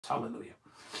Hallelujah.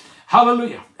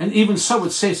 Hallelujah. And even so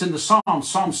it says in the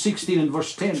Psalm 16 and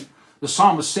verse 10, the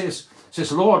psalmist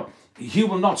says, Lord, you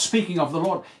will not, speaking of the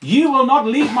Lord, you will not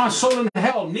leave my soul in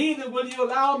hell, neither will you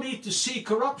allow me to see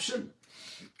corruption.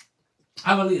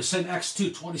 Hallelujah. St. Acts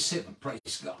 2:27.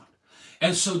 Praise God.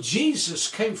 And so Jesus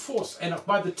came forth, and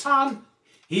by the time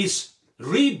he's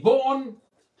reborn,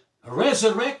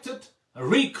 resurrected,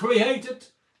 recreated,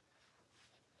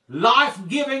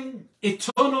 life-giving,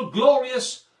 eternal,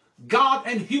 glorious, God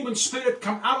and human spirit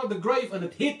come out of the grave, and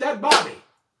it hit that body.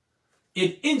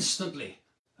 It instantly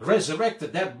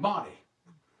resurrected that body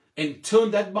and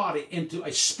turned that body into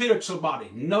a spiritual body.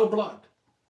 No blood.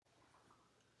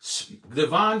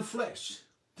 Divine flesh,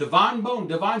 divine bone,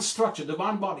 divine structure,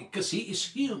 divine body, because he is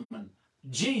human.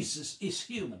 Jesus is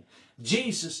human.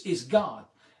 Jesus is God.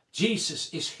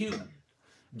 Jesus is human.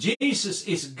 Jesus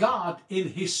is God in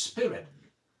his spirit.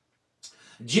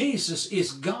 Jesus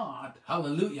is God,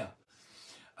 hallelujah,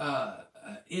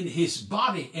 in his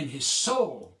body, in his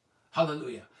soul,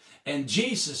 hallelujah. And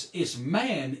Jesus is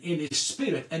man in his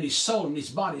spirit and his soul and his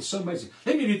body. It's so amazing.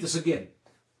 Let me read this again.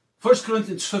 1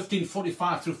 Corinthians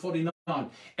 15:45 through 49.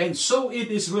 And so it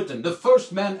is written, the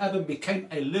first man, Adam, became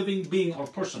a living being or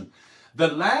person. The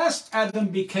last Adam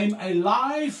became a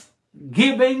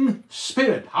life-giving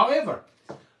spirit. However,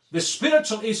 the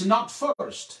spiritual is not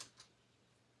first,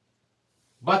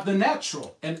 but the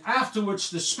natural, and afterwards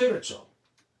the spiritual.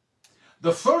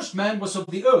 The first man was of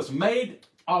the earth, made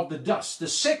of the dust. The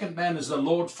second man is the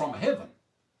Lord from heaven.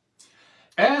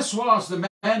 As was the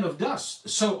man of dust,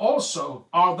 so also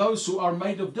are those who are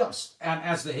made of dust. And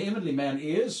as the heavenly man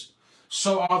is,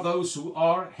 so are those who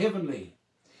are heavenly.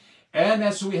 And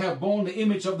as we have borne the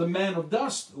image of the man of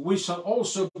dust, we shall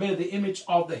also bear the image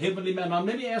of the heavenly man. Now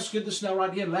let me ask you this now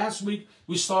right here. Last week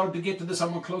we started to get to this. I'm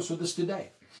going to close with this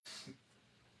today.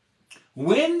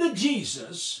 When did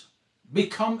Jesus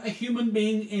become a human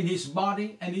being in his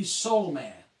body and his soul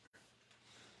man?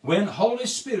 When Holy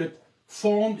Spirit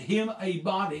formed him a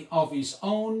body of his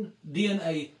own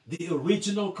DNA, the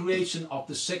original creation of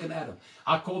the second Adam.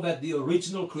 I call that the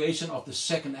original creation of the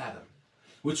second Adam,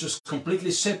 which was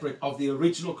completely separate of the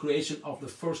original creation of the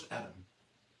first Adam.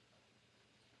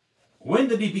 When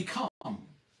did he become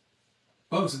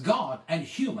both God and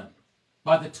human?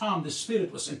 By the time the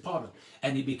Spirit was imparted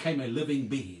and he became a living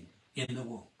being in the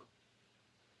womb.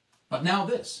 But now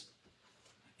this.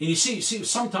 And you see,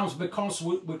 sometimes because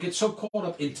we get so caught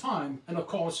up in time, and of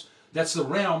course, that's the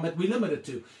realm that we're limited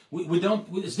to.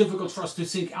 It's difficult for us to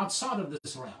think outside of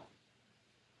this realm.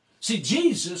 See,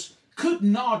 Jesus could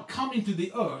not come into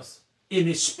the earth in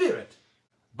his spirit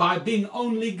by being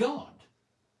only God.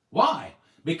 Why?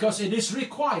 Because it is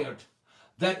required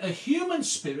that a human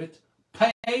spirit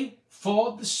pay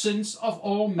for the sins of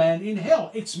all men in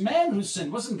hell. It's man who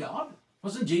sinned, wasn't God,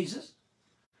 wasn't Jesus.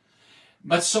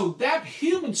 But so that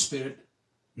human spirit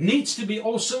needs to be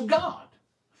also God.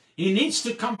 He needs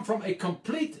to come from a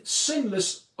complete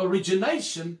sinless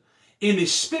origination in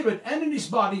his spirit and in his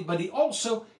body, but he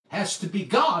also has to be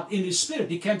God in his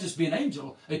spirit. He can't just be an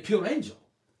angel, a pure angel.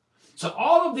 So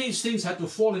all of these things had to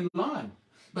fall in line.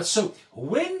 But so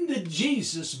when did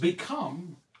Jesus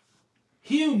become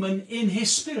human in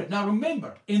his spirit? Now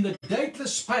remember, in the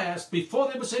dateless past, before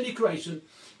there was any creation,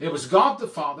 there was God the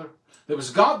Father, there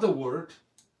was God the Word,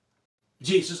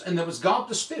 Jesus, and there was God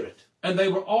the Spirit. And they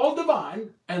were all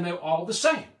divine, and they were all the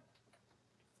same.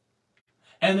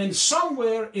 And then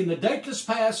somewhere in the dateless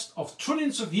past of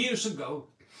trillions of years ago,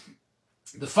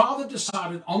 the Father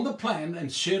decided on the plan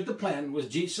and shared the plan with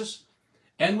Jesus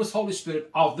and with Holy Spirit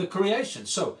of the creation.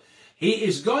 So he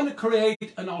is going to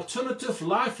create an alternative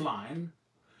lifeline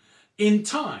in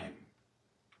time.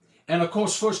 And of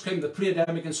course, first came the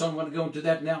pre-Adamic and so on. I want to go into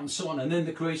that now and so on. And then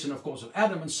the creation, of course, of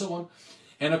Adam and so on.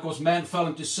 And of course, man fell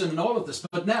into sin and all of this.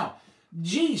 But now,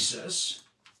 Jesus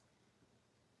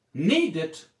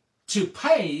needed to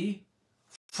pay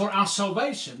for our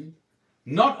salvation,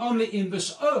 not only in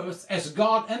this earth as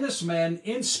God and as man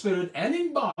in spirit and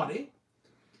in body,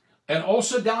 and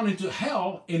also down into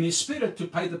hell in his spirit to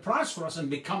pay the price for us and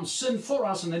become sin for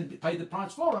us and then pay the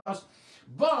price for us.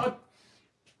 But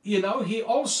you know, he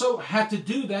also had to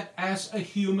do that as a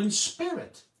human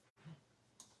spirit.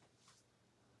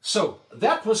 So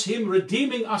that was him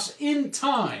redeeming us in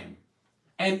time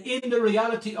and in the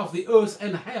reality of the earth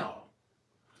and hell.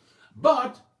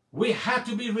 But we had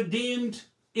to be redeemed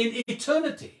in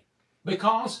eternity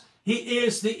because he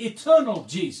is the eternal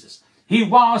Jesus. He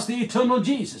was the eternal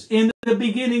Jesus. In the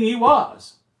beginning he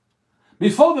was.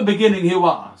 Before the beginning he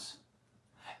was.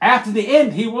 After the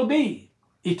end he will be.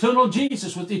 Eternal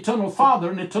Jesus with the eternal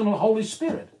Father and eternal Holy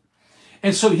Spirit.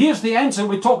 And so here's the answer.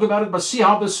 We talk about it, but see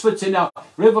how this fits in now.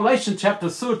 Revelation chapter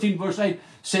 13, verse 8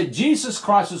 said, Jesus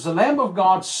Christ is the Lamb of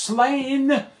God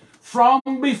slain from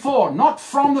before, not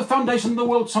from the foundation of the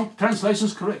world. Some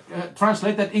translations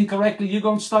translate that incorrectly. You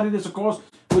go and study this, of course.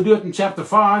 We do it in chapter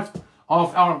 5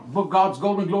 of our book, God's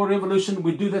Golden Glory Revolution.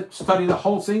 We do that, study the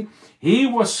whole thing. He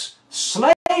was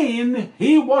slain.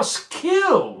 He was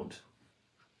killed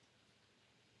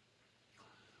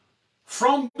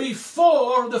from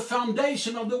before the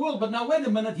foundation of the world. But now wait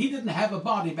a minute. He didn't have a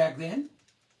body back then.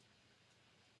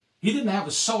 He didn't have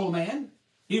a soul, man.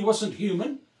 He wasn't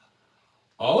human.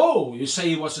 Oh, you say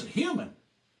he wasn't human.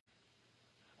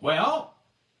 Well,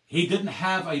 he didn't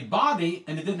have a body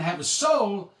and he didn't have a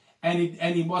soul, and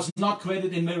he was not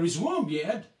created in Mary's womb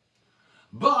yet.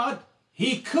 But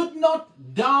he could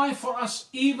not die for us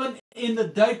even in the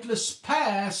dateless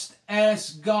past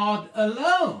as God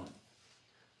alone.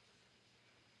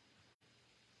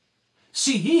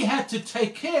 See, he had to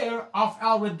take care of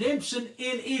our redemption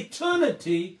in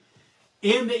eternity,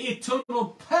 in the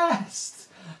eternal past,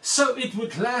 so it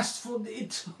would last for the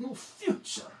eternal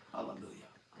future. Hallelujah.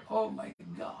 Oh my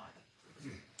God.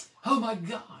 Oh my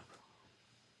God.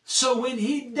 So when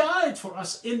he died for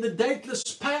us in the dateless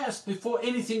past before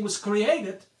anything was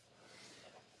created,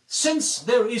 since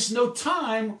there is no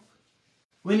time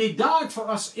when he died for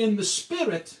us in the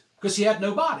spirit, because he had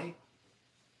no body,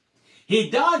 he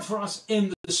died for us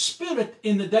in the spirit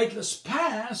in the dateless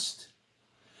past.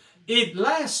 It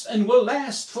lasts and will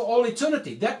last for all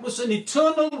eternity. That was an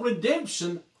eternal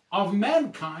redemption of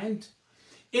mankind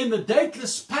in the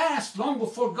dateless past, long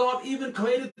before God even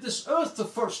created this earth the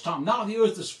first time. Now the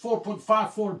earth is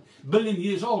 4.54 billion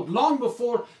years old. Long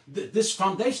before this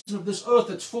foundation of this earth,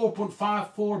 it's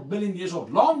 4.54 billion years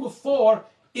old. Long before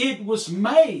it was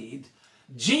made,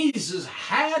 Jesus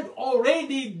had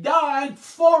already died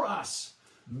for us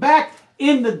back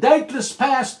in the dateless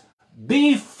past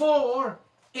before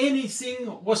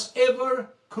anything was ever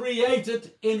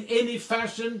created in any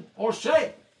fashion or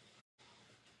shape.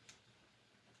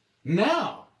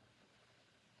 Now,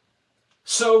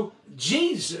 so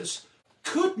Jesus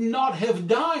could not have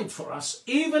died for us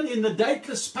even in the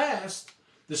dateless past,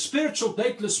 the spiritual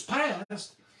dateless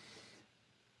past,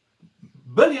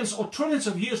 billions or trillions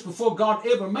of years before God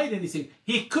ever made anything.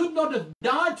 He could not have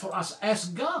died for us as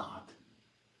God.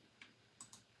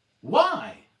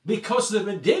 Why? Because the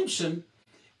redemption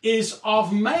is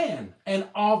of man and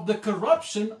of the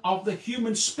corruption of the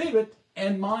human spirit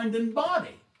and mind and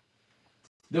body.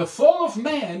 The fall of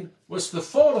man was the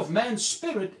fall of man's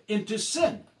spirit into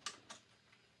sin,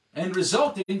 and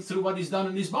resulting through what he's done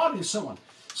in his body and so on.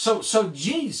 So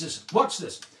Jesus, watch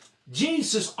this,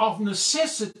 Jesus of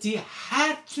necessity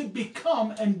had to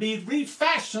become and be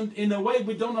refashioned in a way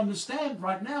we don't understand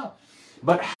right now,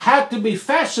 but had to be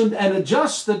fashioned and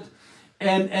adjusted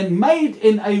and made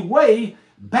in a way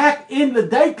back in the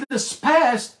dateless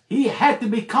past. He had to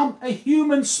become a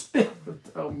human spirit.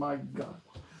 Oh my God.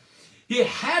 He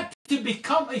had to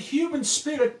become a human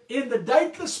spirit in the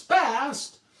dateless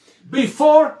past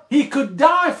before he could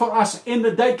die for us in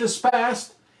the dateless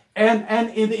past and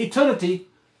in the eternity.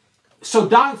 So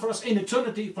dying for us in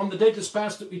eternity, from the dateless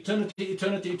past to eternity,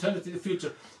 the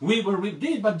future. We were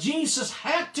redeemed, but Jesus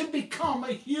had to become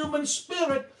a human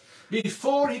spirit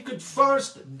before he could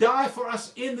first die for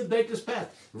us in the dateless past.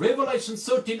 Revelation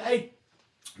 13:8,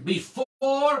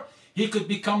 before he could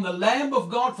become the Lamb of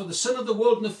God for the sin of the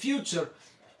world in the future,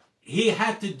 he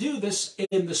had to do this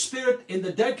in the spirit in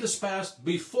the dateless past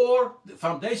before the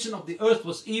foundation of the earth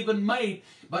was even made.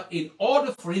 But in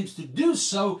order for him to do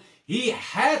so, he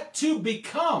had to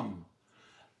become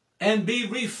and be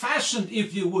refashioned,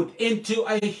 if you would, into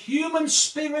a human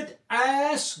spirit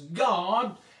as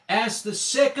God, as the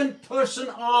second person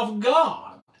of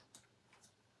God.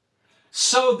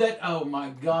 So that, oh my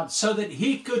God, so that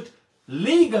he could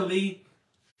legally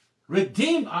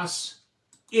redeem us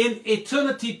in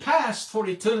eternity past for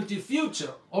eternity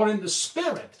future, or in the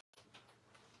spirit.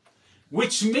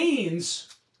 Which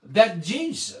means that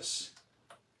Jesus,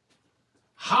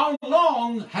 how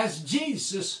long has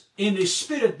Jesus in his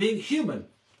spirit been human?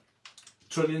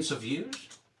 Trillions of years?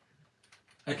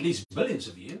 At least billions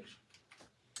of years?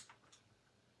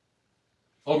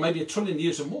 Or maybe 1 trillion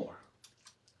years or more.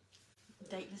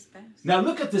 Now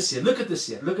look at this here, look at this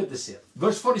here, look at this here.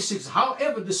 Verse 46,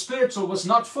 however, the spiritual was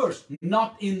not first,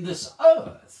 not in this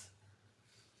earth.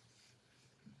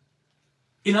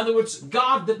 In other words,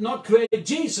 God did not create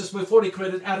Jesus before he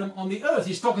created Adam on the earth.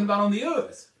 He's talking about on the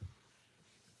earth.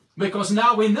 Because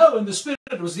now we know in the spirit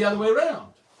it was the other way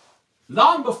around.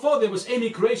 Long before there was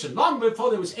any creation, long before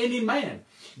there was any man,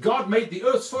 God made the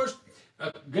earth first,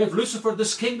 gave Lucifer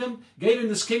this kingdom, gave him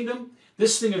this kingdom.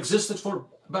 This thing existed for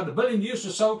about 1 billion years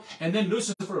or so, and then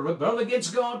Lucifer rebelled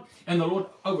against God, and the Lord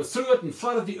overthrew it and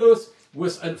flooded the earth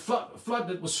with a flood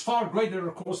that was far greater,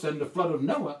 of course, than the flood of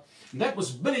Noah. And that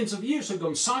was billions of years ago,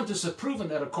 and scientists have proven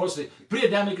that. Of course, the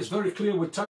pre-Adamic is very clear. We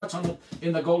touch on it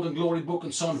in the Golden Glory book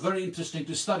and so on. Very interesting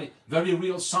to study. Very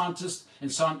real scientists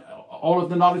and all of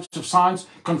the knowledge of science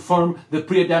confirm the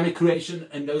pre-Adamic creation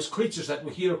and those creatures that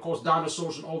were here, of course,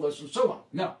 dinosaurs and all those and so on.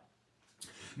 Now,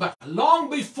 but long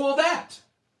before that,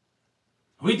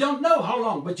 we don't know how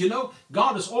long, but you know,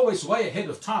 God is always way ahead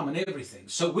of time and everything.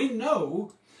 So we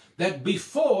know that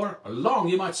before long,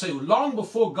 you might say, long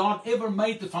before God ever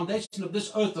made the foundation of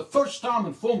this earth the first time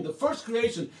and formed the first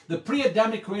creation, the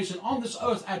pre-Adamic creation on this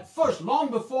earth at first, long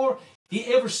before he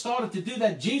ever started to do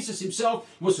that, Jesus himself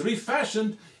was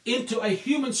refashioned into a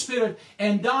human spirit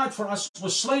and died for us,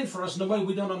 was slain for us in a way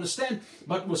we don't understand,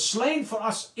 but was slain for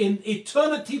us in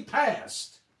eternity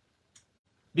past.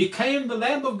 Became the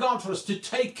Lamb of God for us to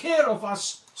take care of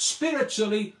us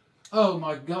spiritually, oh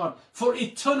my God, for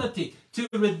eternity, to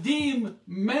redeem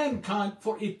mankind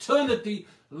for eternity,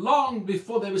 long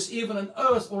before there was even an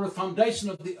earth or a foundation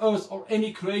of the earth or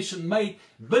any creation made.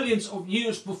 Billions of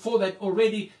years before that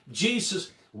already,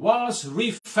 Jesus was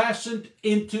refashioned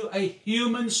into a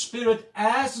human spirit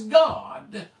as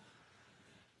God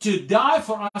to die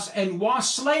for us and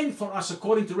was slain for us,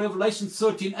 according to Revelation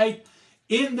 13:8,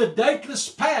 in the dateless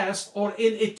past or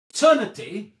in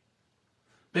eternity.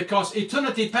 Because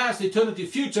eternity past, eternity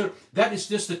future, that is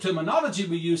just the terminology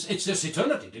we use. It's just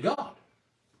eternity to God.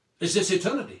 It's just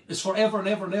eternity. It's forever and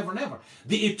ever and ever and ever.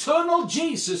 The eternal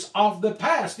Jesus of the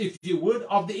past, if you would,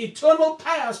 of the eternal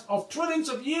past of trillions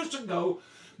of years ago,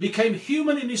 became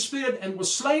human in his spirit and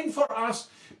was slain for us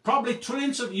probably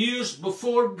trillions of years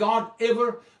before God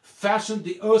ever fashioned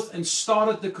the earth and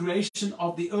started the creation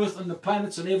of the earth and the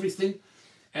planets and everything.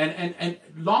 And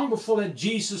long before that,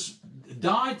 Jesus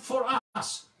died for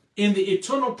us in the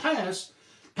eternal past.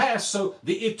 So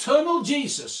the eternal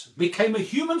Jesus became a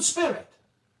human spirit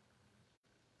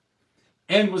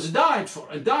and died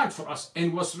for us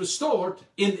and was restored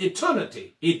in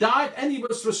eternity. He died and he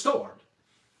was restored.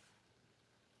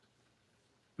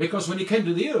 Because when he came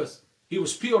to the earth, he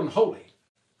was pure and holy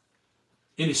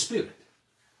in his spirit.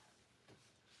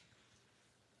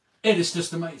 It is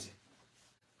just amazing.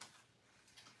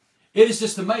 It is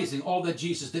just amazing all that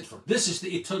Jesus did for us. This is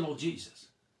the eternal Jesus.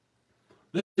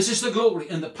 This is the glory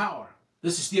and the power.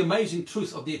 This is the amazing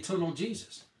truth of the eternal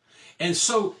Jesus. And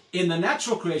so in the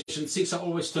natural creation, things are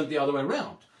always turned the other way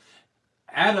around.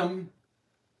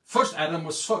 First Adam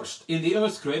was first in the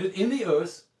earth, created in the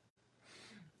earth.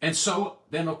 And so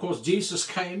then, of course, Jesus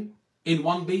came in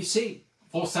 1 BC,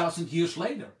 4,000 years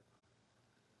later.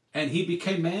 And he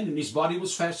became man and his body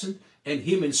was fashioned. And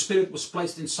him in spirit was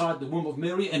placed inside the womb of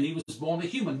Mary, and he was born a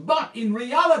human. But in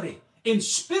reality, in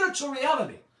spiritual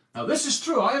reality, now this is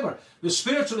true, however, the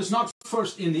spiritual is not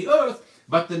first in the earth,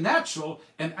 but the natural,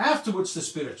 and afterwards the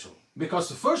spiritual. Because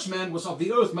the first man was of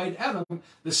the earth, made Adam.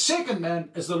 The second man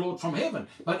is the Lord from heaven.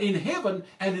 But in heaven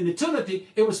and in eternity,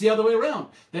 it was the other way around.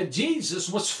 That Jesus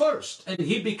was first, and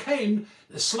he became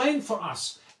slain for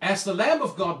us as the Lamb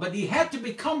of God. But he had to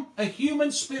become a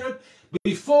human spirit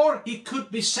before he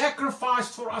could be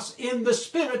sacrificed for us in the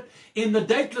spirit, in the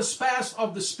dateless past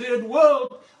of the spirit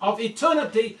world of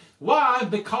eternity. Why?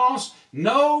 Because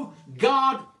no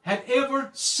God had ever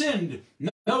sinned.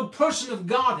 No person of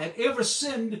God had ever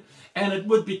sinned. And it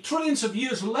would be trillions of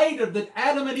years later that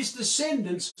Adam and his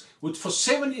descendants would for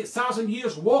 70,000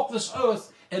 years walk this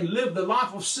earth and live the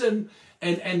life of sin.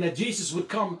 And that Jesus would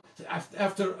come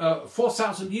after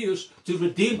 4,000 years to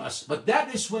redeem us. But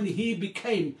that is when he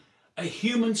became a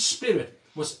human spirit,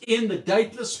 was in the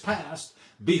dateless past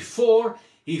before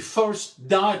he first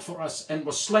died for us and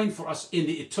was slain for us in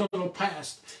the eternal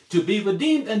past, to be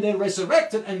redeemed and then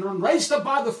resurrected and raised up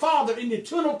by the Father in the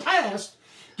eternal past,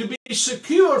 to be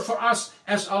secure for us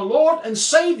as our Lord and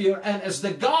Savior and as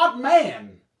the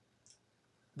God-man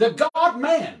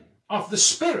of the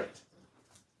Spirit,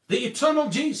 the eternal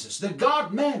Jesus, the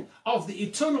God-man of the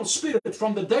eternal Spirit,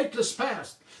 from the dateless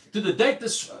past to the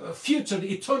dateless future,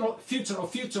 the eternal future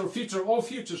of all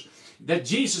futures, that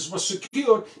Jesus was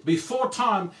secured before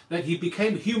time, that he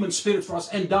became human spirit for us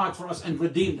and died for us and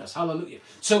redeemed us. Hallelujah.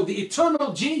 So the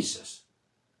eternal Jesus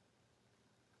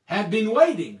had been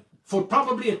waiting for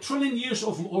probably 1 trillion years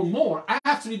or more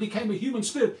after he became a human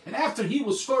spirit, and after he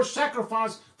was first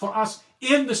sacrificed for us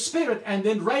in the spirit and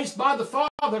then raised by the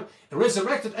Father,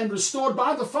 resurrected and restored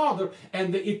by the Father,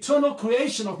 and the eternal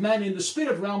creation of man in the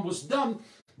spirit realm was done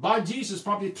by Jesus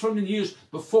probably 1 trillion years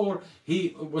before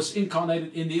he was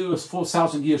incarnated in the earth,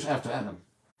 4,000 years after Adam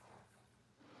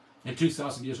and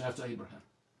 2,000 years after Abraham.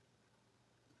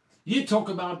 You talk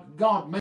about God